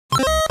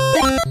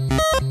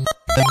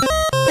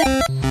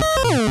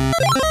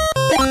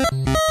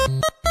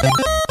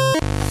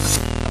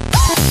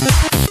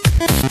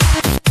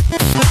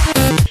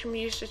Can be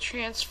used to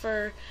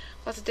transfer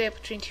lots of data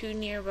between two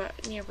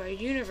nearby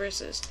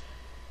universes.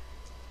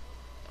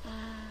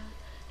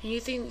 And you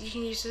think you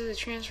can use this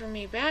to transfer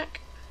me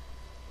back?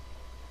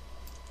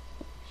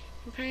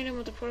 Comparing them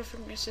with the portal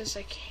finger says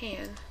I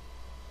can.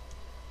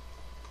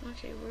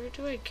 Okay, where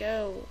do I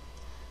go?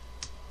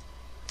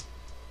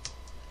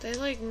 Did I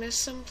like miss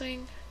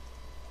something?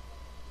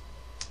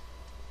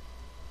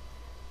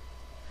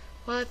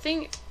 Well, I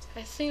think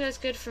that's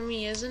good for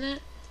me, isn't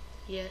it?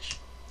 Yes.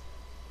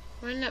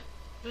 We're not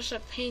just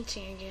up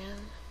painting again.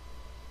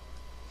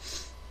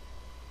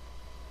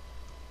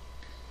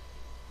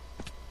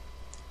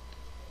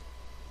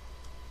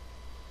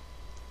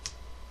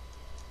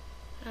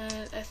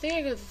 I think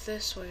I go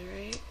this way,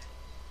 right?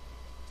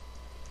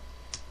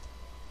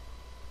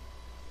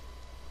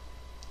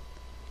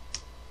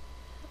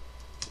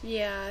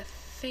 Yeah, I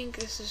think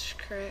this is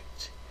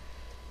correct.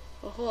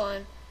 Well, hold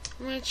on.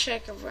 I'm gonna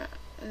check around,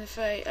 and if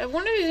I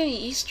wonder if there's any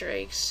Easter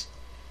eggs.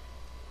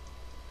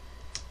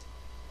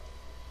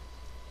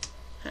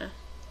 Huh.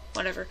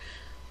 Whatever.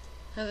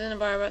 Nothing to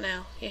borrow about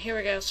now. Yeah, here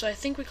we go. So I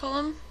think we call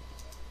him.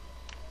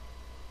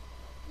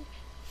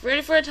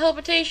 Ready for a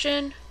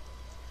teleportation.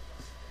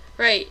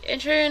 Right.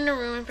 Enter in the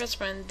room and press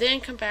button.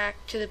 Then come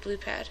back to the blue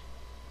pad.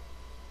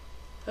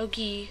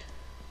 Okay.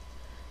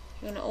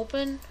 You wanna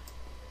open?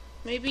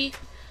 Maybe?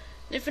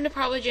 Infinite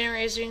probably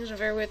generates doing some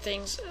very weird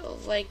things,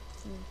 like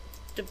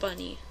the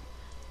bunny.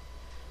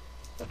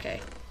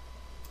 Okay.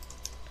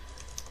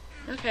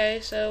 Okay,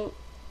 so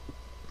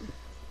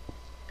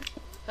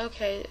I'm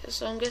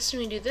guessing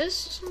we do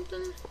this or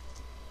something.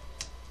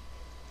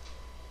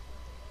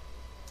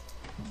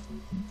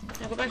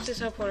 Now go back to the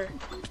teleporter.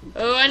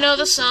 Oh, I know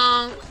the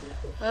song.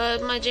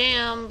 My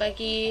jam,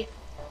 Becky.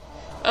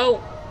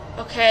 Oh,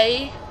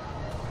 okay.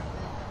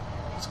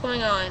 What's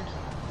going on?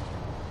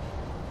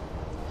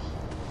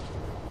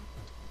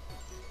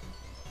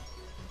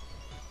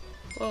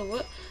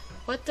 Whoa,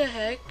 what the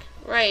heck?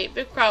 Right,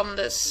 big problem.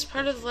 This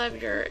part of the lab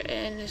you're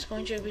in is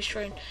going to be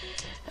destroyed.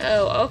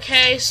 Oh,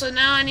 okay, so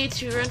now I need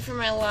to run for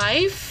my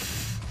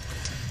life.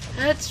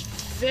 That's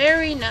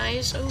very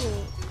nice.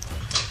 Oh.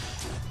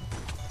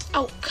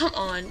 Oh, come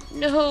on.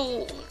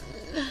 No.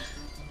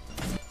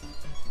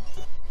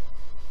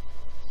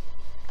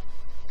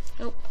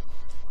 Oh.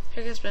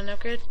 Pick has been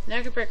upgraded. Now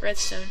I can break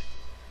redstone.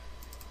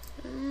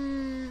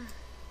 I'm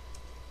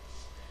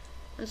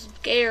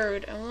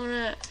scared. I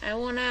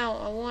want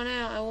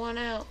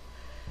out.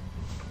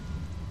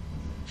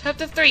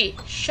 Chapter 3.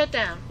 Shut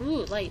down.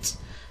 Ooh, lights.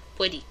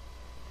 Woody.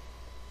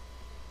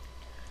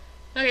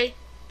 Okay.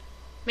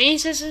 Main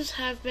systems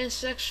have been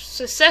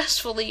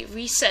successfully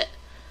reset.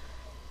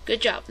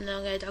 Good job. Now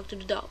I gotta talk to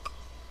the dog.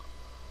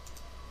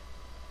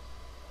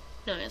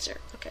 No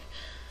answer. Okay.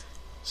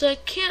 So I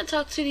can't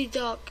talk to the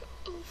dog.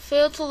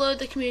 Failed to load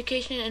the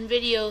communication and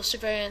video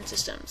surveillance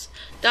systems.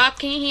 Doc,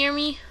 can you hear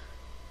me?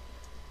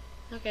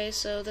 Okay,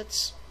 so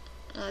that's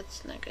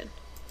not good.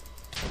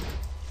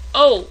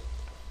 Oh!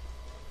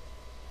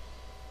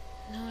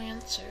 No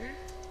answer.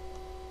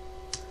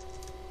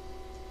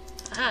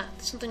 Aha,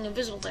 there's something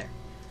invisible there.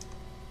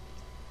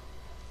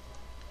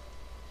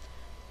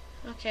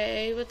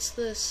 Okay, what's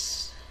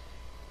this?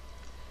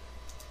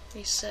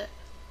 Reset.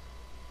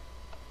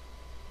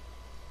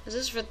 Is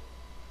this for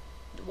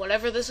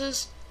whatever this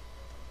is?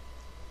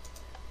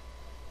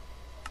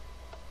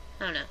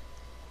 I don't know.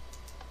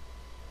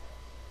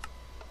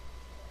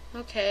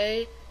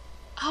 Okay.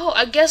 Oh,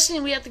 I'm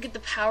guessing we have to get the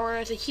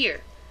power to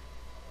here.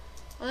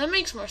 Well, that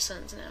makes more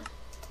sense now.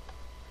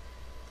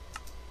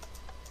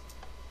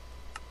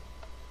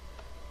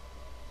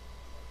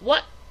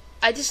 What?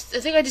 I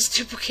think I just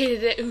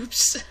duplicated it.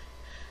 Oops.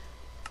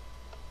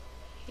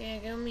 Yeah,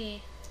 go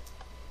me.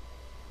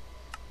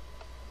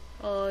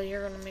 Oh,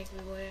 you're gonna make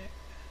me wait.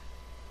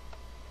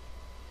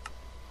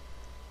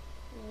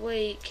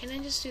 Wait, can I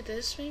just do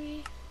this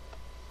maybe?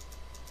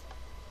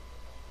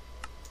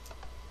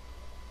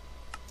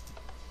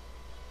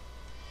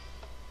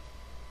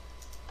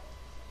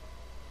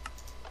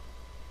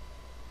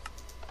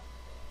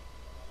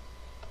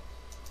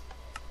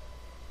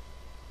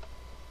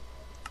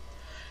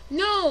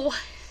 No!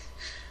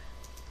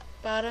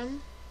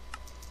 Bottom,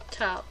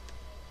 top.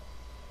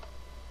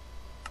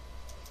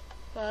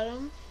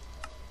 Bottom,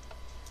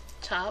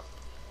 top.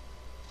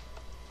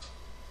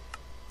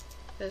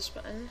 This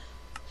button.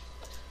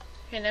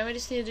 Okay, now we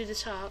just need to do the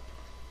top.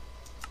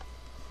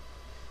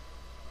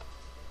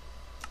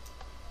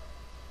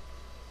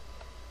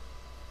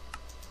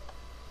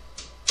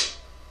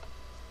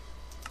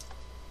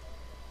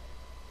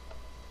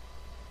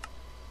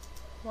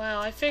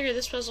 Wow, I figured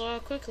this puzzle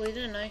out quickly,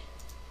 didn't I?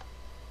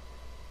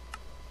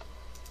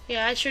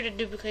 Yeah, I sure did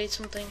duplicate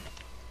something.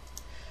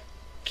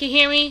 Can you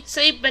hear me?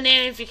 Say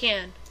banana if you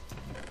can.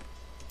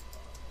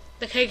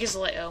 The cake is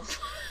light. Oh.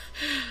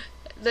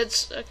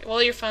 That's okay.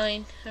 Well, you're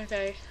fine.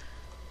 Okay.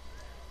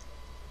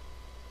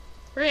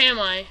 Where am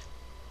I?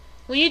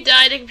 When you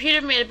died, the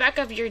computer made a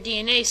backup of your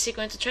DNA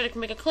sequence to try to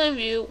make a clone of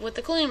you with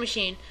the cloning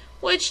machine,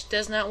 which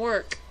does not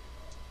work.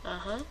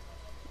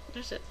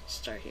 There's a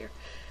star here.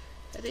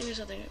 I think there's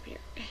something up here.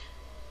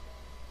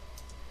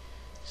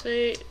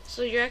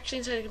 So you're actually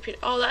inside the computer.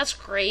 Oh, that's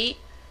great.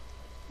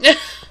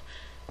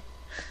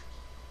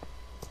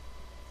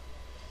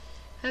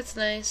 That's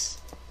nice.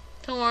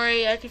 Don't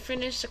worry, I can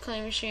finish the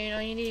cloning machine.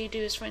 All you need to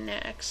do is find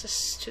that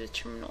access to the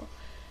terminal.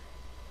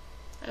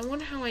 I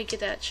wonder how I get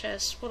that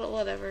chest.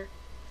 Whatever.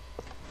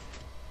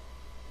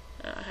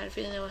 I had a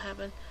feeling that would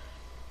happen.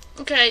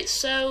 Okay,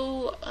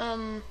 so,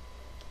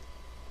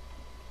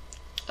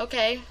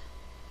 okay.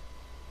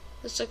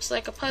 This looks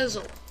like a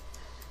puzzle.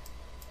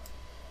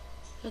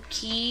 A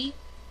key.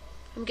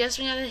 I'm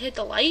guessing I gotta hit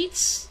the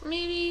lights,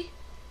 maybe?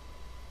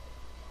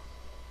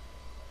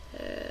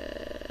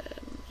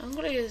 I'm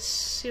gonna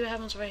see what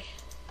happens if I...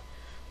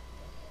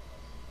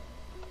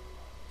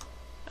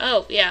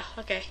 Oh, yeah,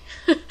 okay.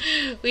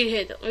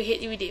 we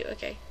do,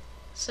 okay.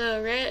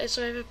 So, red,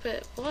 so I have to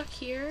put a block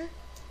here.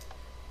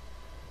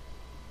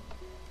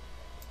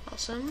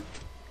 Awesome.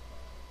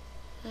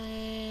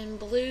 And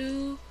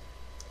blue.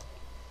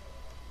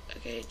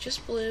 Okay,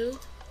 just blue.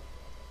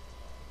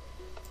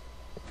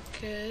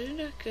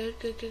 Good.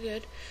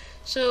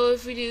 So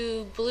if we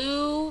do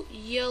blue,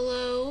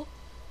 yellow.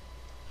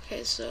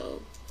 Okay,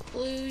 so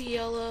blue,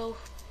 yellow,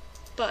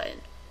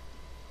 button.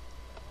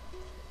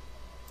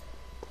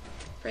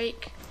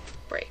 Break.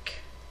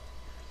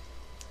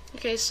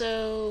 Okay,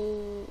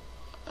 so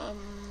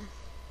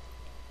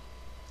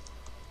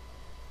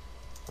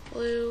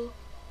blue,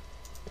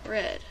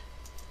 red.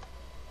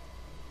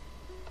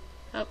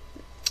 Oh,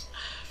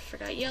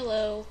 forgot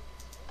yellow.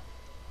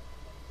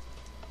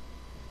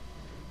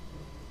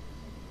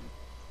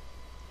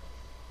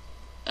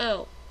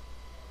 Oh,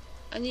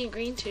 I need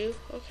green too.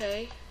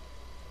 Okay,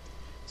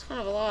 it's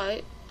kind of a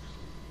lot.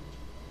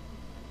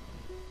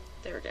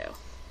 There we go.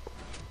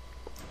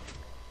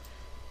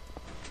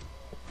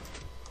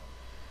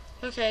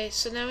 Okay,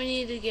 so now we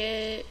need to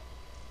get...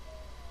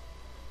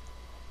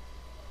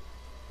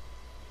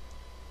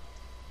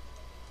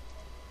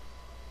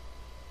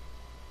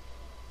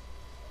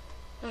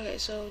 Okay,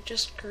 so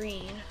just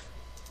green.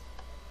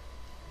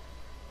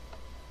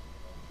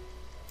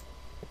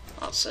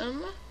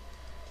 Awesome.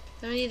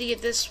 Now we need to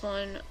get this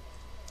one.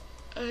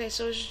 Okay,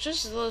 so it's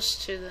just those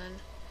two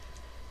then.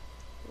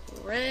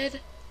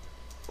 Red,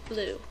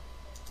 blue.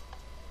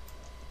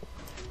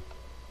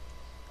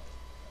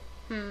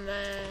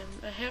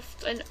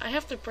 I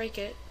have to break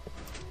it.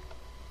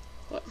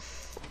 What?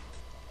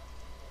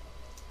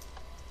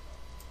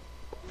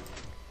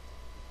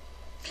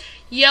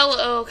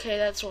 Yellow. Okay,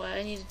 that's why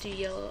I need to do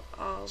yellow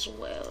as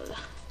well.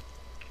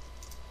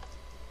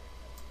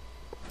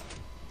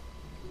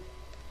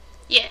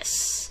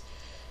 Yes.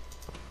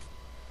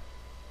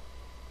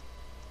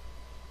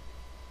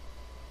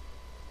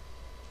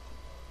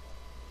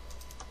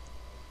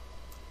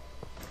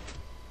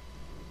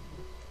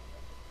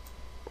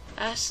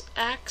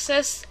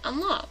 Access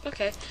unlocked.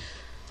 Okay.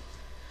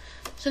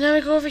 So now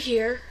we go over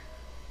here.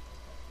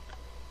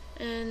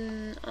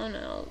 And, oh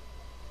no.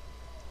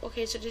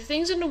 Okay, so there's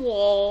things in the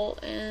wall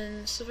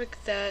and stuff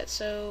like that,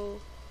 so...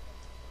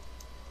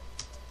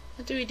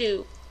 What do we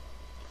do?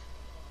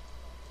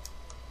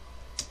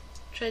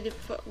 Try to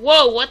put...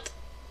 Whoa, what?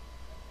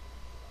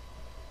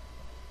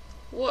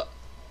 What?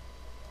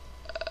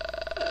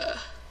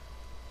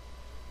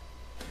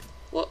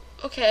 What?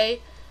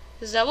 Okay.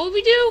 Is that what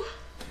we do?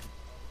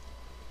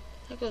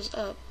 That goes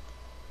up.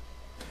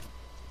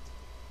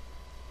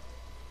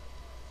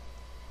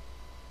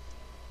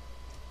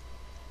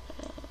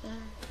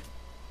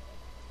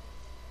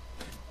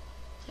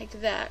 Like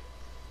that.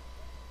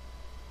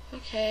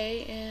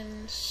 Okay,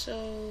 and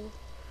so...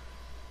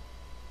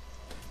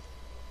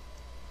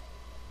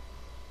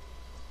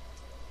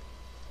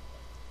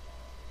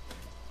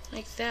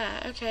 Like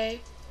that,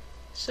 okay.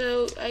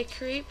 So, I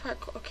create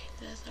parkour. Okay,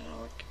 that's not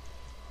gonna work.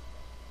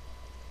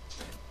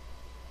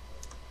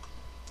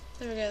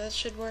 There we go, that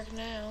should work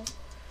now.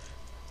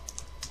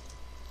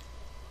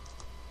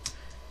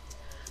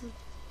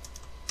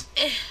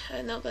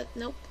 No, but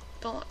nope.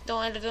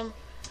 Don't edit them.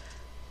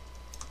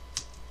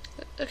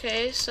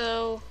 Okay,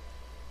 so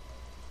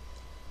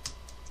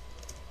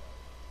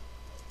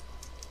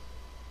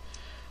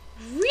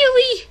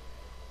really?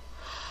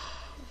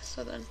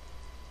 So then,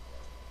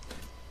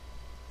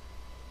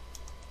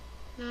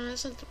 no,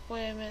 that's not the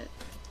way I meant.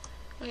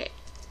 Okay,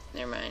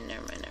 never mind.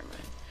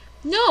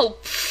 No,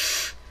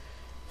 pfft.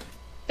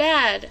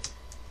 Bad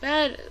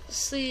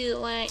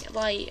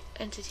light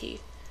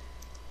entity.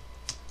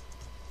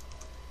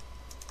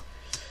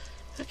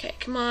 Okay,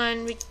 come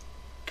on.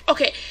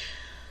 Okay.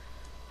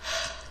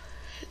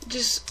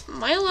 Just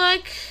my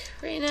luck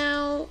right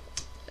now.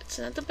 It's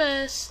not the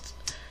best.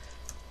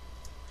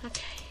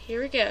 Okay,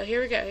 here we go.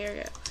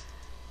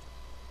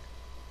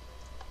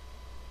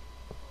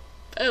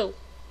 Oh.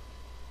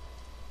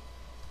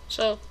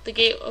 So the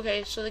gate.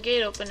 Okay, so the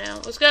gate open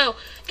now. Let's go.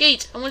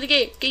 Gate. I want the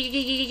gate.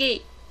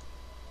 Gate.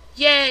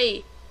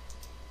 Yay.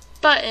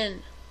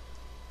 Button.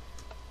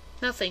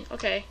 Nothing.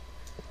 Okay.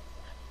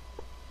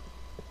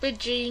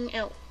 Bridging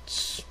out.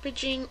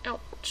 Bridging out.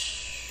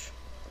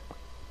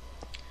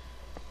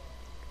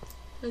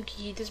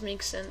 Okay, this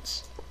makes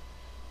sense.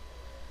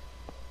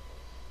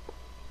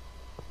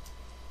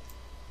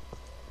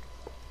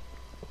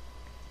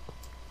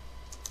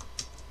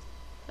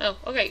 Oh,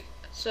 okay.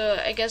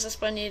 So I guess that's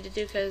what I needed to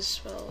do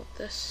because, well,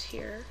 this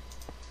here.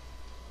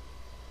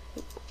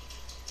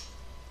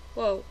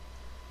 Whoa.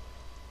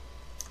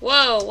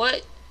 Whoa,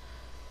 what?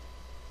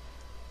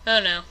 Oh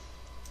no.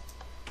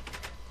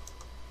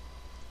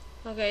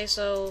 Okay,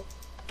 so.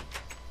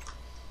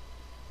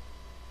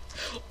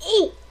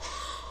 Oh!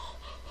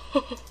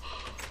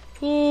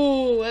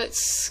 Ooh, that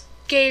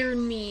scared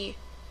me.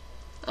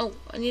 Oh,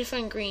 I need to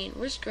find green.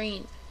 Where's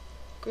green?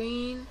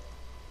 Green.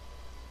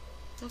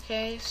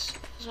 Okay,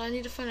 so I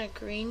need to find a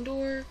green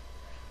door.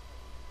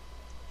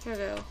 Here we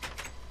go.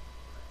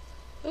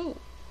 Ooh.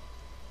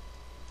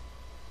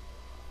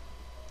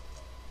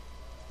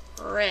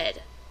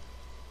 Red.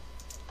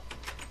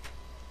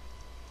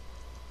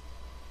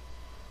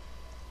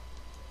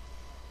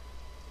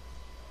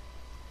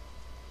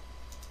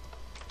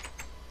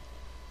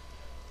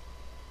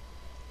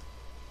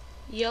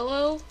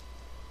 Yellow.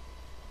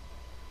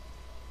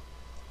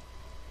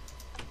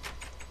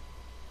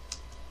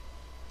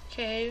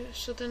 Okay,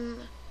 so then,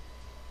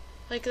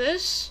 like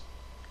this?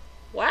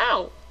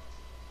 Wow!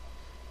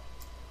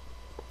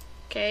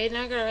 Okay,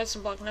 now I got a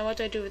redstone block. Now what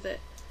do I do with it?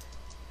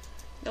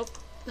 Nope.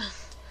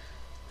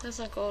 That's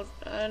not gold.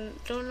 I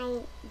don't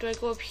know. Do I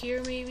go up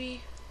here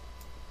maybe?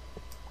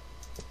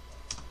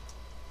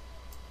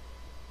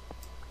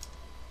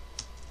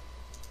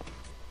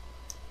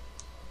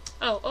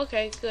 Oh,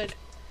 okay, good.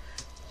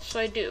 So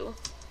I do.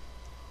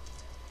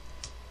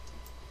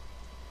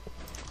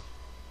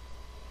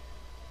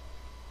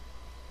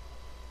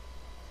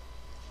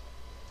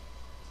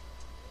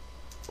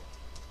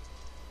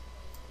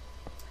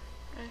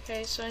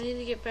 Okay, so I need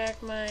to get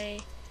back my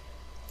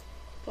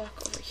block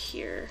over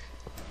here.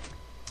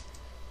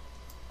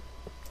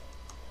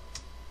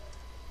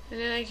 And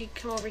then I can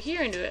come over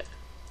here and do it.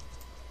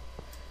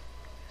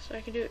 So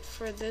I can do it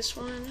for this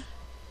one.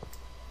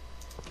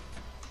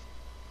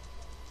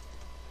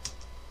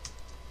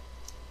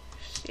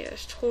 Yeah,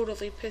 it's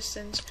totally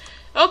pistons.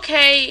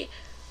 Okay!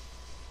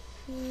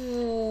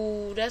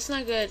 Ooh, that's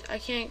not good. I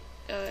can't,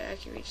 I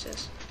can reach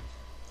this.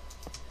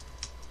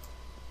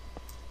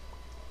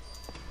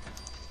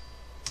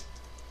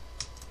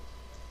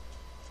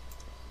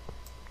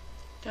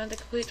 Don't have to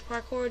complete the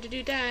parkour to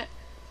do that.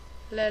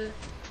 Lol.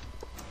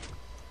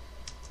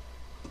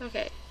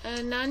 Okay,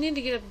 and now I need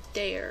to get up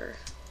there.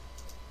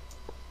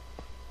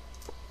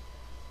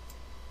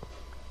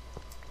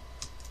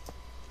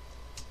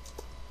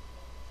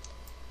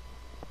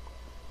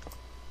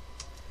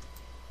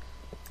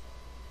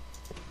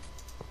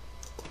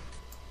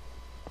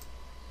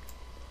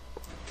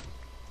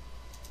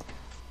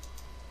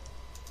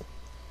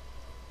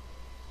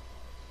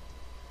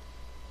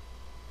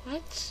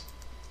 What?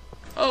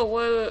 Oh,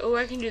 wait, oh,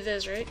 I can do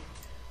this, right?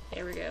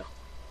 There we go.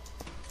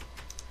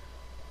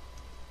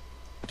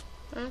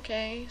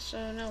 Okay,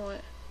 so now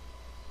what?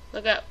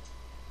 Look up.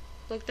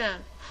 Look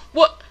down.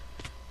 What?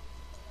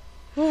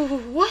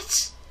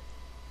 What?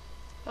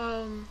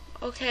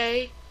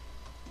 Okay.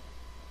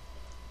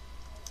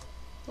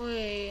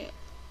 Wait.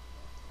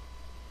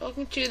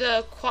 Welcome to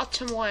the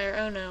quantum wire.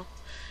 Oh no.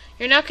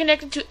 You're now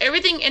connected to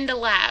everything in the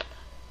lab.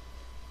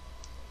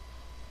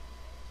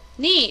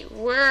 Neat.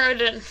 Where are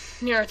the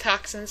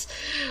neurotoxins?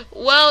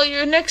 Well,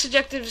 your next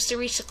objective is to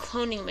reach the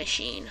cloning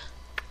machine.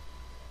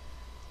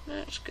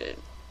 That's good.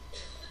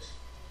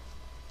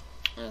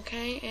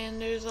 Okay,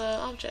 and there's an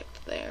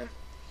object there.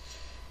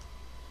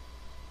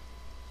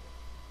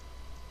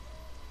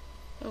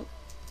 Oh,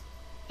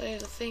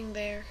 there's a thing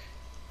there.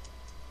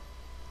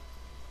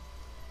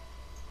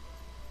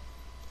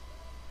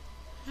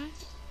 What?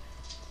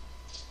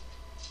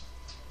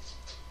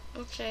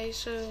 Okay,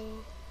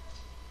 so...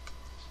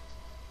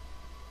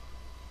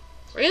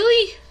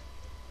 Really?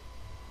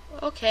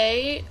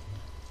 Okay.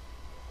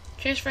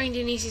 Transferring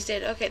Donisi's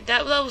data. Okay,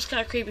 that was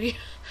kind of creepy.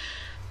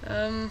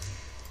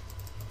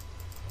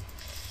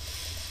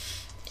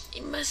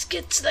 You must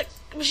get to the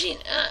machine.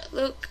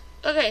 Look.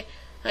 Okay.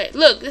 Alright,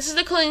 look. This is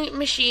the cloning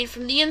machine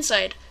from the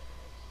inside.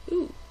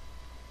 Ooh.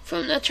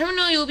 From the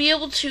terminal, you'll be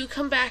able to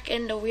come back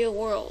in the real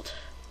world.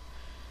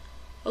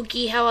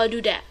 Okay, how I'll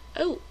do that?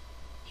 Oh.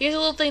 Here's a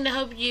little thing to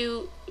help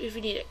you if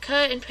you need it.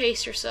 Cut and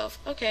paste yourself.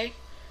 Okay.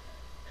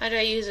 How do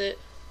I use it?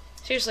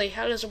 Seriously,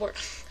 how does it work?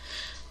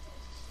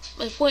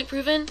 My point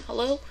proven?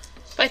 Hello?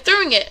 By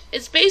throwing it.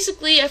 It's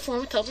basically a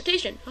form of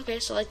teleportation. Okay,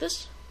 so like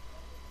this.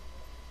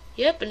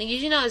 Yep, and it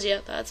gives you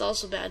nausea. That's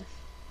also bad.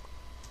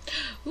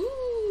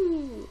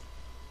 Ooh.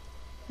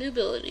 New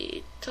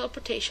ability.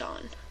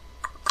 Teleportation.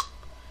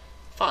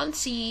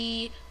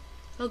 Fancy.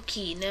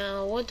 Okay,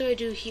 now what do I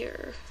do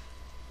here?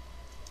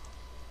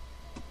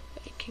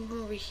 I can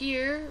come over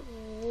here.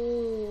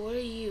 Whoa, what are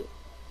you?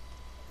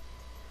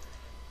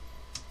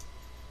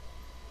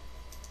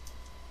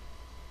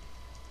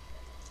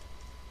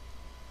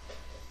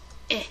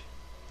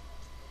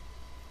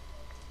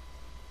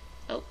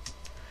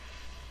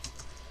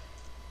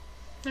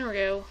 There we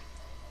go.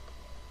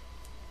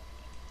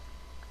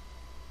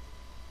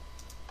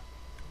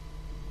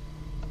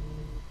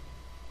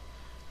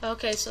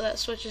 Okay, so that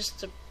switches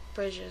to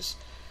bridges.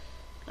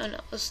 Oh no,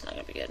 this is not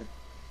gonna be good.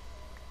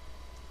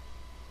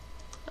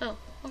 Oh,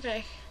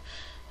 okay.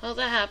 Well,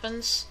 that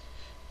happens.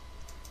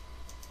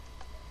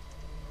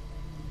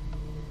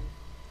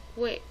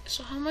 Wait,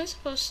 so how am I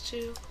supposed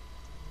to...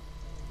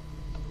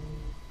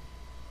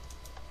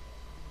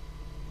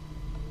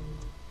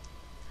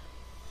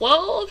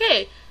 Well,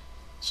 okay.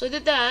 So I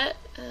did that.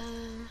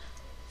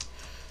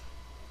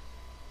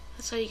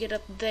 That's how you get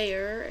up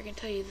there. I can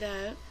tell you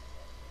that.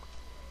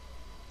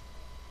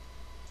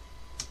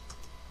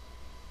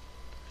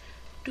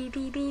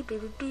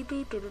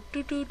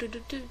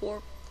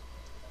 Warp.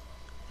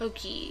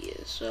 Okay,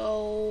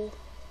 so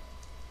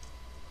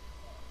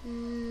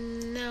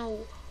now.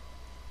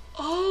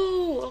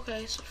 Oh,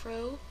 okay. So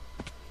throw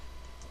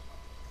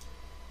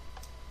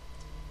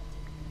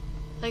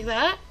like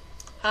that.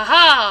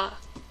 Haha!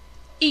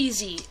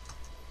 Easy.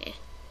 Eh.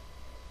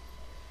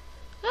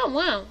 Oh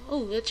wow!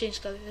 Oh, that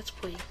changed color. That's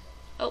pretty.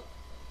 Oh,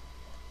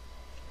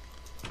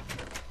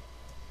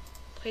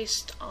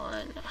 placed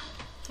on.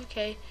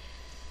 Okay.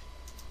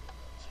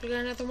 So we got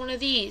another one of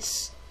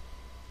these.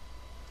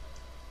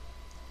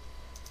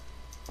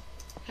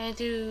 Can I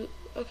do?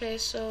 Okay,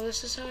 so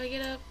this is how I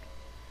get up.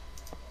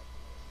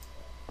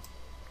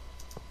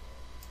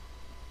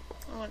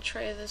 I want to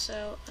try this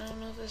out. I don't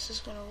know if this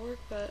is gonna work,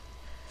 but.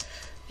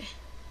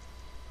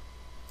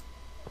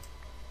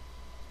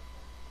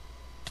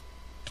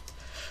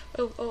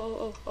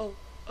 Oh.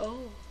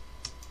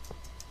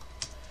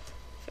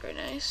 Very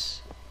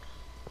nice.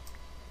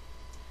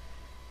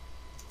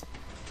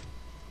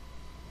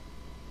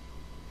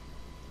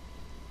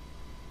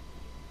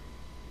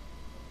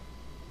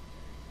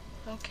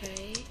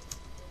 Okay.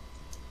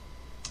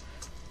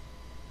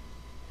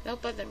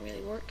 Nope, that didn't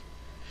really work.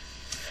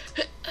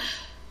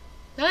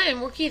 That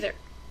didn't work either.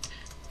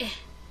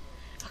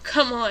 Oh,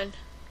 come on.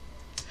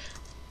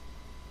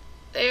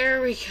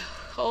 There we go.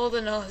 All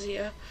the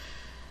nausea.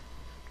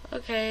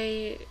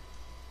 Okay.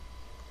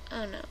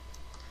 Oh no.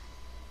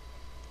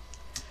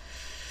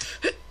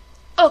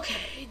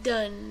 Okay,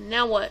 done.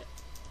 Now what?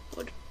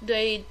 What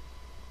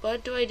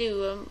do I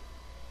do?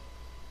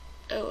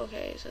 Oh,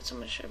 okay. So that's how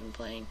much I've been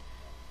playing.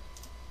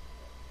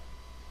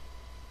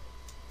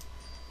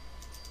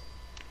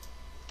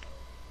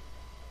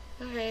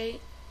 Okay.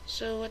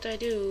 So what do I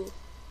do?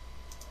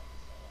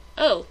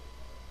 Oh.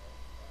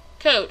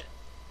 Code.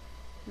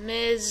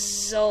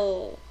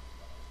 Mizzle.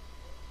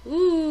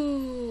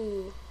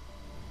 Ooh.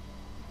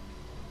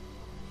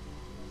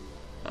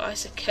 Oh, I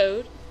said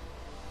code.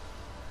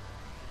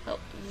 Oh,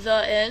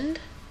 the end?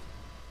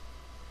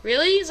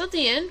 Really? Is that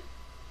the end?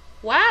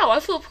 Wow, I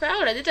feel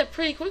proud. I did that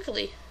pretty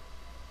quickly.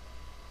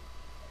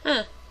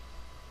 Huh.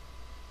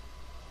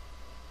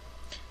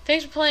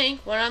 Thanks for playing.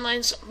 One online,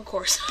 of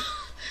course.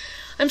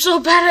 I'm so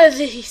bad at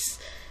these.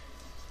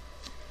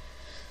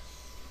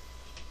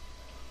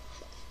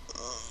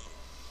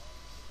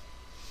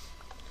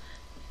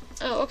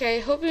 Oh, okay.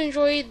 Hope you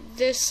enjoyed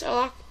this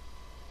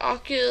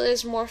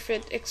Oculus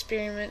Morphid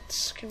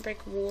experiments can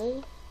break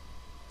wool.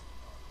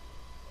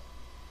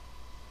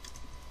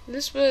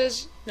 This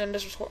was no,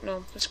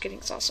 just kidding.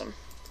 It's awesome.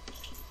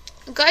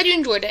 I'm glad you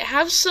enjoyed it.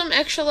 Have some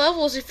extra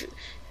levels if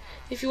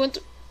you want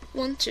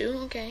to.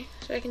 Okay,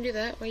 so I can do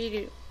that. What do you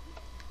do?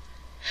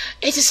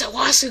 It's a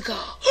Sawasuga.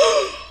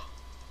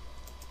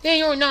 Yeah,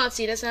 you're a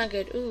Nazi. That's not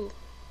good. Ooh.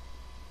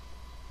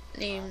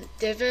 Name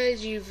Deva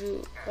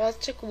Juvu.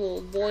 Baltic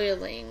wool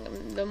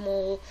boiling. The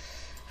mole.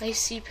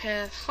 Icy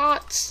path.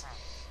 Hot.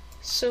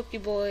 Soaky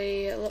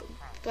boy.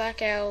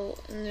 Blackout.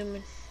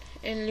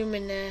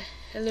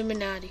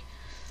 Illuminati.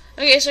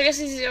 Okay, so I guess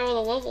these are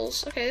all the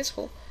levels. Okay, that's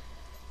cool.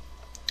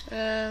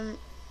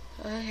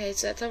 Okay,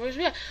 so that's how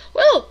we're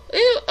well,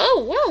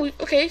 oh, wow.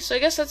 Okay, so I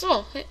guess that's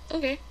all.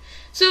 Okay.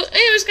 So,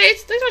 anyways,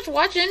 guys, thanks so much for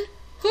watching.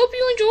 Hope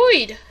you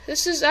enjoyed.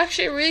 This is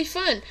actually really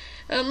fun.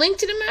 Link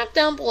to the map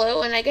down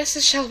below, and I guess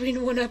this shall be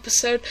in one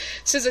episode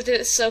since I did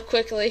it so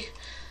quickly.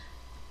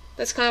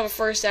 That's kind of a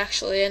first,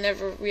 actually. I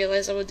never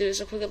realized I would do it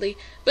so quickly.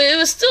 But it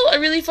was still a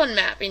really fun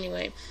map,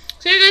 anyway.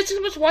 So, yeah, guys, thanks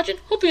so much for watching.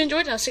 Hope you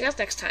enjoyed, and I'll see you guys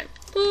next time.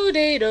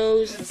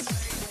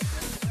 Potatoes.